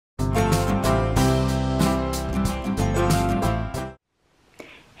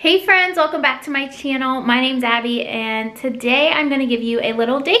Hey friends, welcome back to my channel. My name's Abby and today I'm going to give you a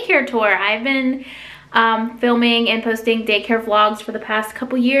little daycare tour. I've been filming and posting daycare vlogs for the past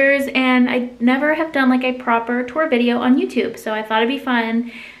couple years and I never have done like a proper tour video on YouTube. So I thought it'd be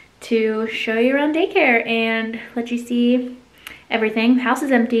fun to show you around daycare and let you see everything. The house is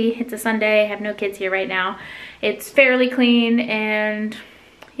empty. It's a Sunday. I have no kids here right now. It's fairly clean and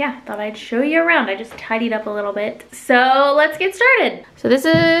yeah, thought I'd show you around. I just tidied up a little bit. So let's get started. So this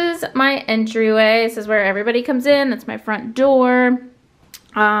is my entryway. This is where everybody comes in. That's my front door.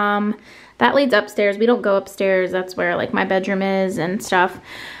 That leads upstairs. We don't go upstairs. That's where like my bedroom is and stuff.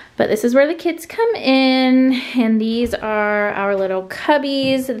 But this is where the kids come in. And these are our little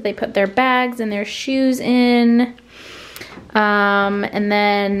cubbies that they put their bags and their shoes in. And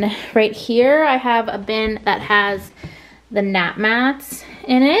then right here I have a bin that has the nap mats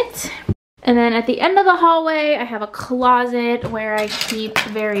in it. And then at the end of the hallway, I have a closet where I keep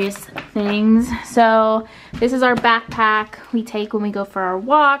various things. So this is our backpack we take when we go for our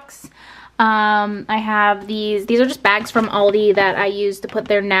walks. I have these are just bags from Aldi that I use to put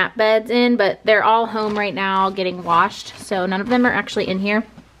their nap beds in, but they're all home right now getting washed. So none of them are actually in here.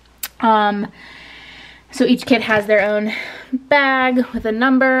 So each kid has their own bag with a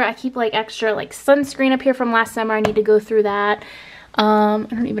number. I keep like extra like sunscreen up here from last summer. I need to go through that.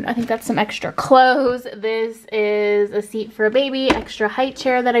 I think that's some extra clothes. This is a seat for a baby, extra height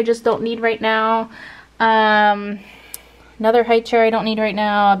chair that I just don't need right now. Another height chair I don't need right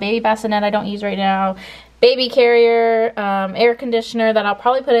now, a baby bassinet I don't use right now, baby carrier, air conditioner that I'll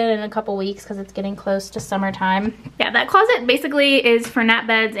probably put in a couple weeks because it's getting close to summertime. Yeah, that closet basically is for nap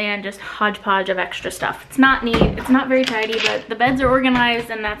beds and just hodgepodge of extra stuff. It's not neat, it's not very tidy, but the beds are organized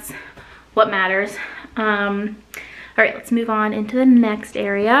and that's what matters. All right, let's move on into the next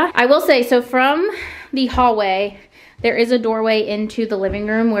area. I will say, so from the hallway, there is a doorway into the living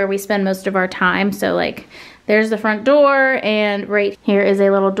room where we spend most of our time. So like, there's the front door and right here is a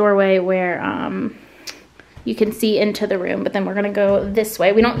little doorway where you can see into the room, but then we're gonna go this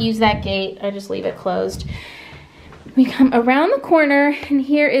way. We don't use that gate, I just leave it closed. We come around the corner and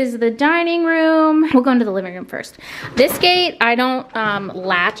here is the dining room. We'll go into the living room first. This gate, I don't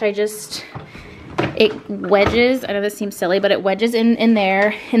latch, it wedges. I know this seems silly, but it wedges in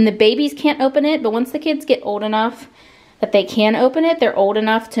there and the babies can't open it, but once the kids get old enough that they can open it, they're old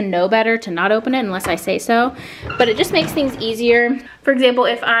enough to know better to not open it unless I say so. But it just makes things easier. For example,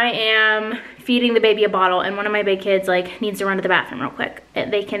 if I am feeding the baby a bottle and one of my big kids like needs to run to the bathroom real quick,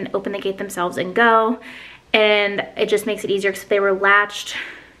 they can open the gate themselves and go. And it just makes it easier because if they were latched,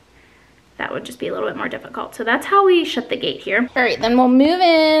 that would just be a little bit more difficult. So that's how we shut the gate here. All right, then we'll move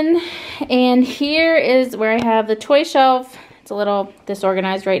in. And here is where I have the toy shelf. It's a little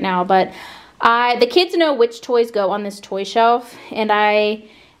disorganized right now, but the kids know which toys go on this toy shelf, and I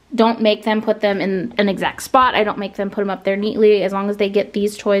don't make them put them in an exact spot. I don't make them put them up there neatly. As long as they get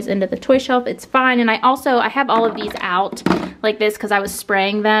these toys into the toy shelf, it's fine. And I have all of these out like this because I was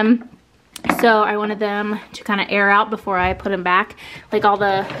spraying them. So I wanted them to kind of air out before I put them back. Like all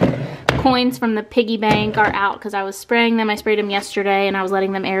the coins from the piggy bank are out because I was spraying them. I sprayed them yesterday and I was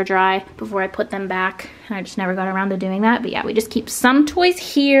letting them air dry before I put them back. And I just never got around to doing that. But yeah, we just keep some toys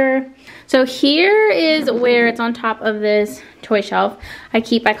here. So here is where it's on top of this toy shelf. I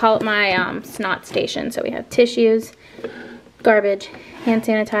call it my snot station. So we have tissues, garbage, hand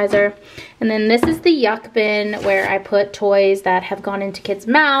sanitizer, and then this is the yuck bin where I put toys that have gone into kids'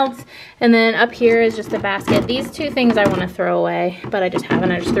 mouths, and then up here is just a basket. These two things I want to throw away, but I just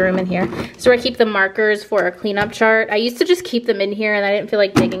haven't. I just threw them in here. So I keep the markers for a cleanup chart. I used to just keep them in here and I didn't feel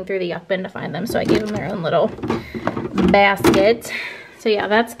like digging through the yuck bin to find them, so I gave them their own little basket. So yeah,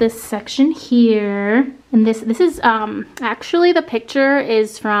 that's this section here. And this is actually the picture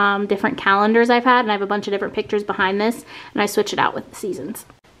is from different calendars I've had, and I have a bunch of different pictures behind this, and I switch it out with the seasons.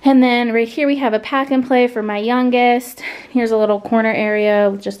 And then right here we have a pack and play for my youngest. Here's a little corner area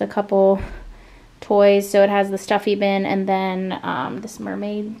with just a couple toys. So it has the stuffy bin and then this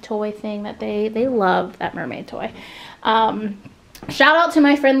mermaid toy thing that they love, that mermaid toy. Shout out to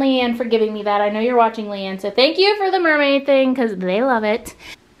my friend Leanne for giving me that. I know you're watching, Leanne, so thank you for the mermaid thing because they love it.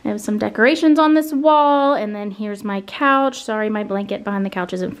 I have some decorations on this wall, and then here's my couch. Sorry, my blanket behind the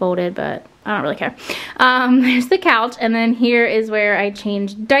couch isn't folded, but I don't really care. There's the couch, and then here is where I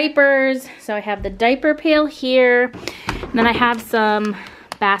change diapers. So I have the diaper pail here, and then I have some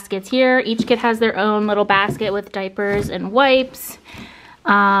baskets here. Each kid has their own little basket with diapers and wipes.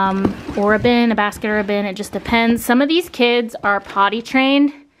 Or a bin, a basket or a bin, it just depends. Some of these kids are potty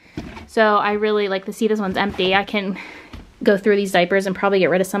trained, so I really like to see this one's empty. I can go through these diapers and probably get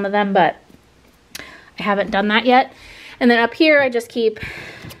rid of some of them, but I haven't done that yet. And then up here, I just keep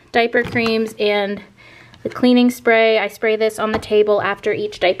diaper creams and the cleaning spray. I spray this on the table after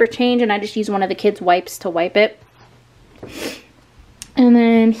each diaper change, and I just use one of the kids' wipes to wipe it. And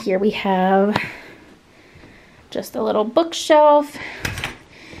then here we have just a little bookshelf.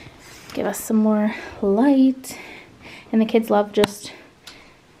 Give us some more light. And the kids love just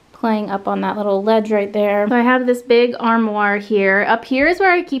playing up on that little ledge right there. So I have this big armoire here. Up here is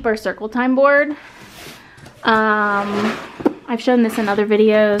where I keep our circle time board. I've shown this in other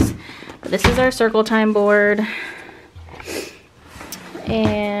videos, but this is our circle time board.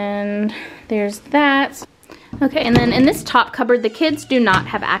 And there's that. Okay, and then in this top cupboard, the kids do not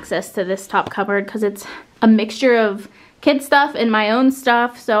have access to this top cupboard because it's a mixture of kid stuff and my own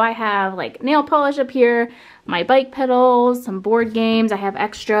stuff. So I have like nail polish up here, my bike pedals, some board games. I have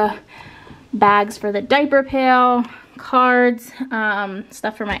extra bags for the diaper pail, cards,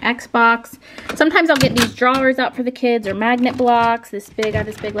 stuff for my Xbox. Sometimes I'll get these drawers out for the kids or magnet blocks. I have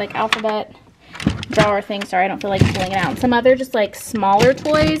this big like alphabet drawer thing. Sorry, I don't feel like pulling it out. And some other just like smaller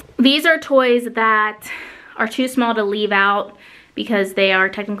toys. These are toys that are too small to leave out because they are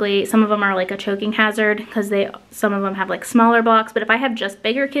technically, some of them are like a choking hazard because some of them have like smaller blocks. But if I have just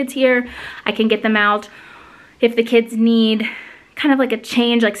bigger kids here, I can get them out. If the kids need kind of like a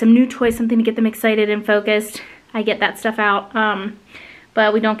change, like some new toys, something to get them excited and focused, I get that stuff out.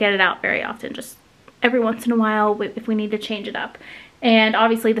 But we don't get it out very often, just every once in a while if we need to change it up. And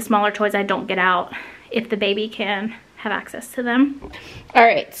obviously the smaller toys I don't get out if the baby can have access to them. All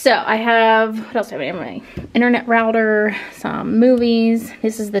right, so I have, what else do I have? My internet router, some movies.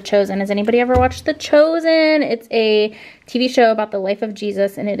 This is The Chosen. Has anybody ever watched The Chosen? It's a TV show about the life of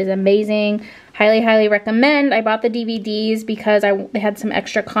Jesus, and it is amazing. Highly, highly recommend. I bought the DVDs because they had some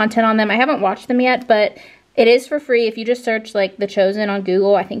extra content on them. I haven't watched them yet, but it is for free. If you just search like The Chosen on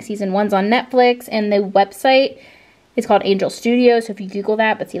Google, I think season 1's on Netflix, and the website, it's called Angel Studios. So if you Google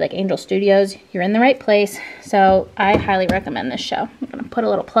that, but see like Angel Studios, you're in the right place. So I highly recommend this show. I'm gonna put a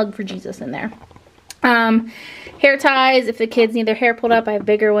little plug for Jesus in there. Hair ties, if the kids need their hair pulled up, I have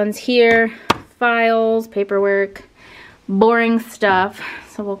bigger ones here. Files, paperwork, boring stuff.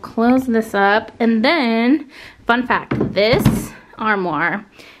 So we'll close this up. And then, fun fact, this armoire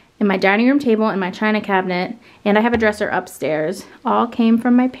and my dining room table and my china cabinet, and I have a dresser upstairs, all came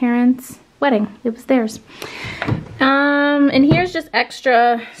from my parents' wedding. It was theirs. And here's just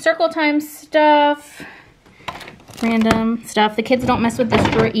extra circle time stuff, random stuff. The kids don't mess with this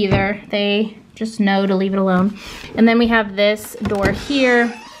drawer either. They just know to leave it alone. And then we have this door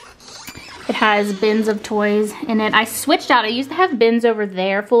here. It has bins of toys in it. I switched out. I used to have bins over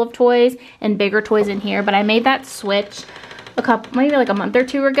there full of toys and bigger toys in here, but I made that switch maybe like a month or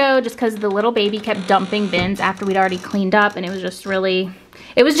two ago, just because the little baby kept dumping bins after we'd already cleaned up, and it was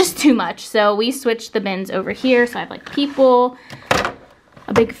just too much. So we switched the bins over here. So I have like people,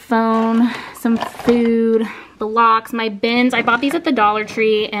 a big phone, some food, blocks, my bins. I bought these at the Dollar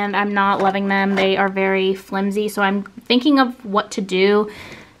Tree and I'm not loving them. They are very flimsy. So I'm thinking of what to do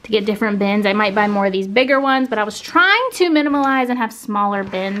to get different bins. I might buy more of these bigger ones, but I was trying to minimalize and have smaller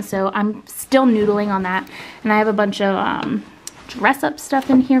bins. So I'm still noodling on that. And I have a bunch of dress up stuff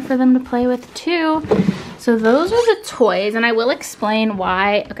in here for them to play with too. So those are the toys, and I will explain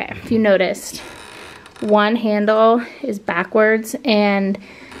why. Okay, if you noticed, one handle is backwards, and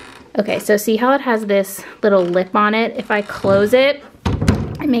okay, so see how it has this little lip on it? If I close it,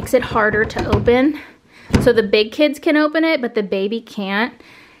 it makes it harder to open. So the big kids can open it, but the baby can't.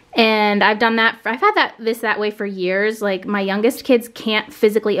 And I've done that, I've had this that way for years. Like my youngest kids can't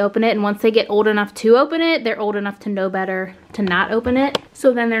physically open it, and once they get old enough to open it, they're old enough to know better to not open it.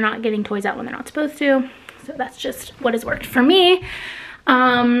 So then they're not getting toys out when they're not supposed to. So that's just what has worked for me.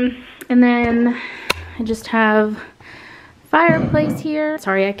 And then I just have fireplace here.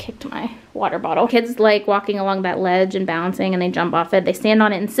 Sorry, I kicked my water bottle. Kids like walking along that ledge and bouncing, and they jump off it. They stand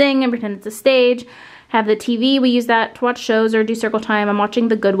on it and sing and pretend it's a stage. Have the TV, we use that to watch shows or do circle time. I'm watching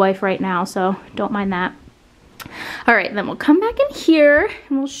The Good Wife right now, so don't mind that. All right, then we'll come back in here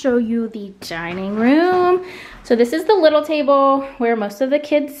and we'll show you the dining room. So this is the little table where most of the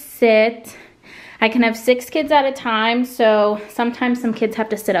kids sit. I can have 6 kids at a time, so sometimes some kids have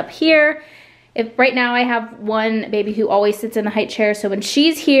to sit up here. Right now I have one baby who always sits in the high chair, so when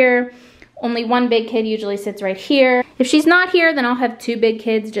she's here, only one big kid usually sits right here. If she's not here, then I'll have 2 big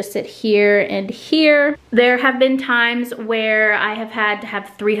kids just sit here and here. There have been times where I have had to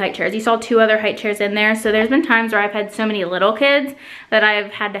have 3 high chairs. You saw 2 other high chairs in there, so there's been times where I've had so many little kids that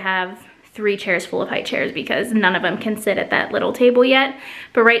I've had to have 3 chairs full of high chairs because none of them can sit at that little table yet.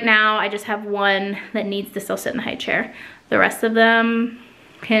 But right now I just have one that needs to still sit in the high chair. The rest of them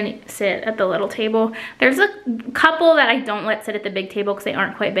can sit at the little table. There's a couple that I don't let sit at the big table because they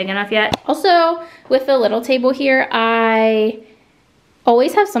aren't quite big enough yet. Also, with the little table here, I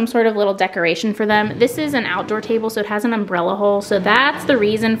always have some sort of little decoration for them. This is an outdoor table, so it has an umbrella hole, so that's the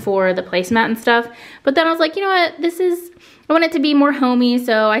reason for the placemat and stuff. But then I was like, you know what, I want it to be more homey,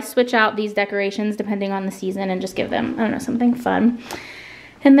 so I switch out these decorations depending on the season and just give them, I don't know, something fun.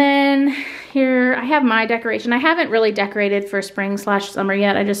 And then here I have my decoration. I haven't really decorated for spring/summer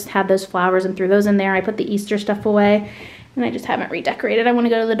yet. I just had those flowers and threw those in there. I put the Easter stuff away and I just haven't redecorated. I want to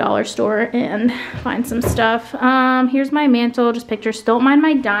go to the dollar store and find some stuff. Here's my mantle, just pictures. Don't mind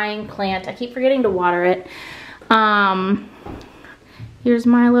my dying plant. I keep forgetting to water it. Here's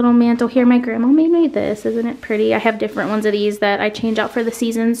my little mantle here. My grandma made me this. Isn't it pretty? I have different ones of these that I change out for the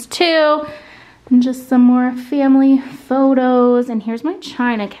seasons too. And just some more family photos. And here's my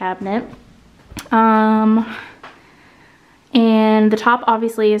china cabinet. And the top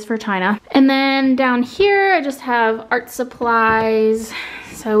obviously is for china. And then down here I just have art supplies.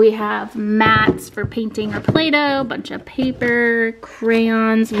 So we have mats for painting or Play-Doh, a bunch of paper,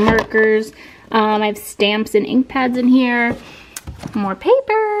 crayons, markers. I have stamps and ink pads in here. More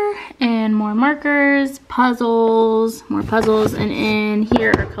paper and more markers, puzzles, more puzzles, and in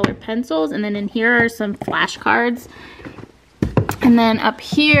here are colored pencils, and then in here are some flashcards. And then up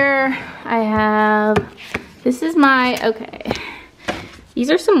here I have, this is my, okay, these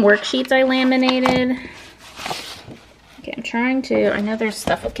are some worksheets I laminated. Okay, I'm trying to, I know there's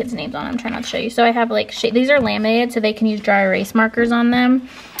stuff with kids' names on it, I'm trying not to show you. So I have like, these are laminated so they can use dry erase markers on them.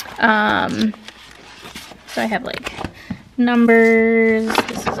 So I have like numbers,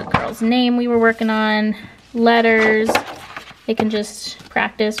 this is a girl's name we were working on, letters, they can just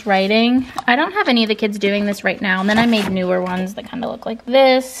practice writing. I don't have any of the kids doing this right now, and then I made newer ones that kind of look like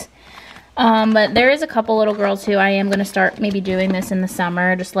this. But there is a couple little girls who I am going to start maybe doing this in the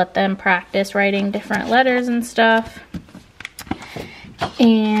summer, just let them practice writing different letters and stuff.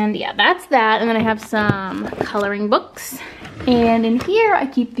 And yeah, that's that. And then I have some coloring books, and in here I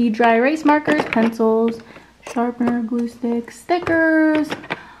keep the dry erase markers, pencils, sharpener, glue sticks, stickers,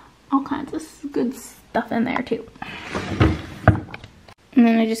 all kinds of good stuff in there too. And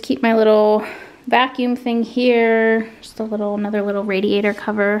then I just keep my little vacuum thing here, just another little radiator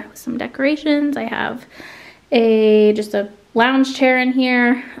cover with some decorations. I have just a lounge chair in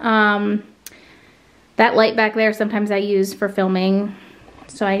here. That light back there sometimes I use for filming,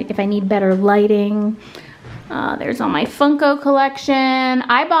 so if I need better lighting. There's all my Funko collection.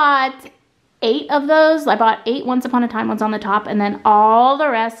 I bought 8 of those. I bought 8 Once Upon a Time ones on the top, and then all the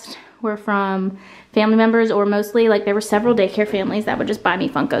rest were from family members, or mostly, like, there were several daycare families that would just buy me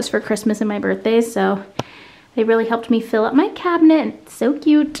Funkos for Christmas and my birthdays, so they really helped me fill up my cabinet. It's so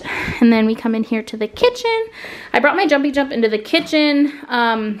cute. And then we come in here to the kitchen. I brought my Jumpy Jump into the kitchen.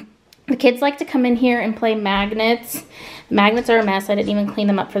 The kids like to come in here and play magnets. Magnets are a mess. I didn't even clean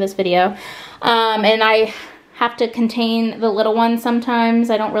them up for this video. And I have to contain the little one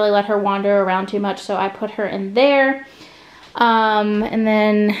sometimes. I don't really let her wander around too much, so I put her in there. And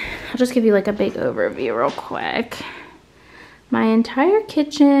then I'll just give you like a big overview real quick. My entire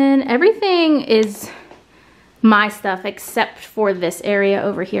kitchen, everything is my stuff except for this area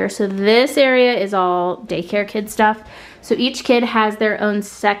over here. So this area is all daycare kid stuff. So each kid has their own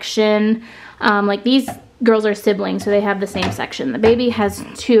section. Like these girls are siblings, so they have the same section. The baby has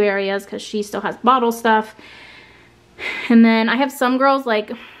 2 areas because she still has bottle stuff. And then I have some girls,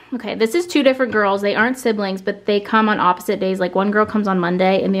 like, okay, this is 2 different girls. They aren't siblings, but they come on opposite days. Like one girl comes on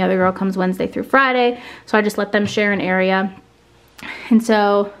Monday and the other girl comes Wednesday through Friday. So I just let them share an area. And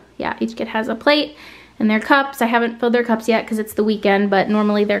so, yeah, each kid has a plate and their cups. I haven't filled their cups yet because it's the weekend, but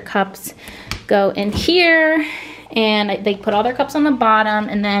normally their cups go in here. And they put all their cups on the bottom,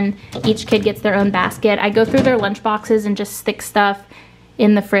 and then each kid gets their own basket. I go through their lunch boxes and just stick stuff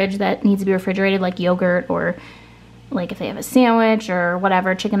in the fridge that needs to be refrigerated, like yogurt, or like if they have a sandwich or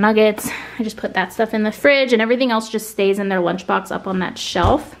whatever, chicken nuggets. I just put that stuff in the fridge, and everything else just stays in their lunchbox up on that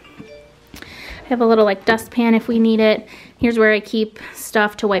shelf. I have a little like dustpan if we need it. Here's where I keep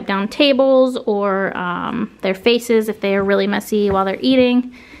stuff to wipe down tables or their faces if they are really messy while they're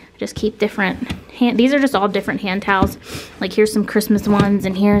eating. Just keep different these are just all different hand towels. Like here's some Christmas ones,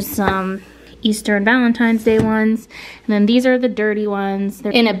 and here's some Easter and Valentine's Day ones, and then these are the dirty ones.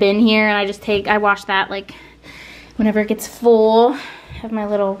 They're in a bin here, and I wash that like whenever it gets full. I have my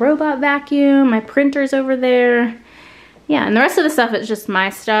little robot vacuum, my printer's over there. Yeah, and the rest of the stuff is just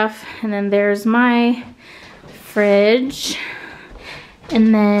my stuff. And then there's my fridge.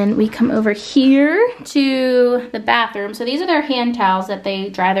 And then we come over here to the bathroom. So these are their hand towels that they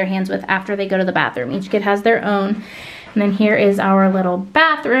dry their hands with after they go to the bathroom. Each kid has their own. And then here is our little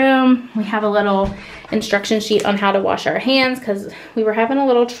bathroom. We have a little instruction sheet on how to wash our hands because we were having a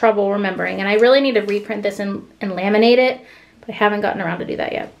little trouble remembering. And I really need to reprint this and laminate it, but I haven't gotten around to do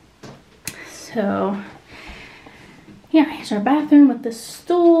that yet. So yeah, here's our bathroom with the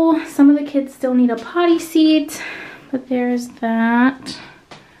stool. Some of the kids still need a potty seat, but there's that.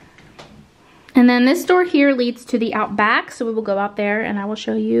 And then this door here leads to the out back, so we will go out there and I will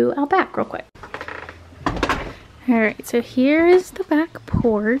show you out back real quick. All right, so here is the back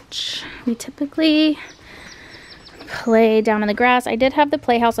porch. We typically play down in the grass. I did have the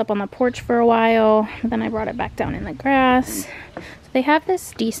playhouse up on the porch for a while, but then I brought it back down in the grass. So they have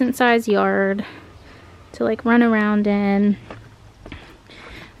this decent sized yard to like run around in.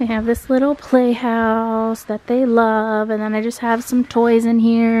 They have this little playhouse that they love, and then I just have some toys in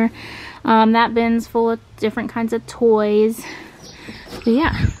here. That bin's full of different kinds of toys. But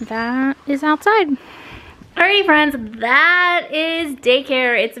yeah, that is outside. Alrighty friends, that is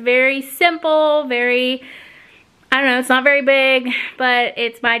daycare. It's very simple, very, I don't know, it's not very big, but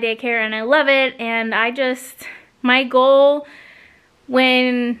it's my daycare and I love it. And my goal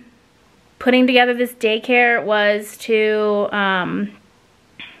when putting together this daycare was to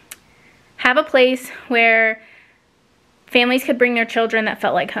have a place where families could bring their children that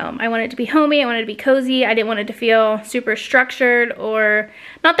felt like home. I wanted it to be homey, I wanted it to be cozy, I didn't want it to feel super structured, or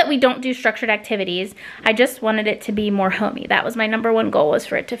not that we don't do structured activities, I just wanted it to be more homey. That was my #1 goal, was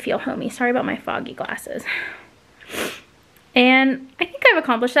for it to feel homey. Sorry about my foggy glasses. And I think I've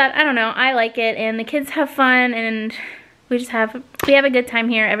accomplished that. I don't know, I like it, and the kids have fun, and we have a good time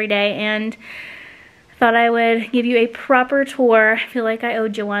here every day, and I thought I would give you a proper tour. I feel like I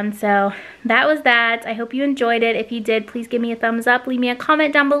owed you one, so that was that. I hope you enjoyed it. If you did, please give me a thumbs up, leave me a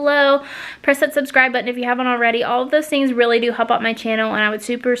comment down below, press that subscribe button if you haven't already. All of those things really do help out my channel, and I would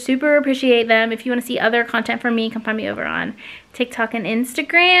super appreciate them. If you want to see other content from me, come find me over on TikTok and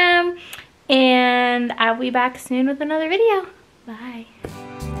Instagram, and I'll be back soon with another video. Bye.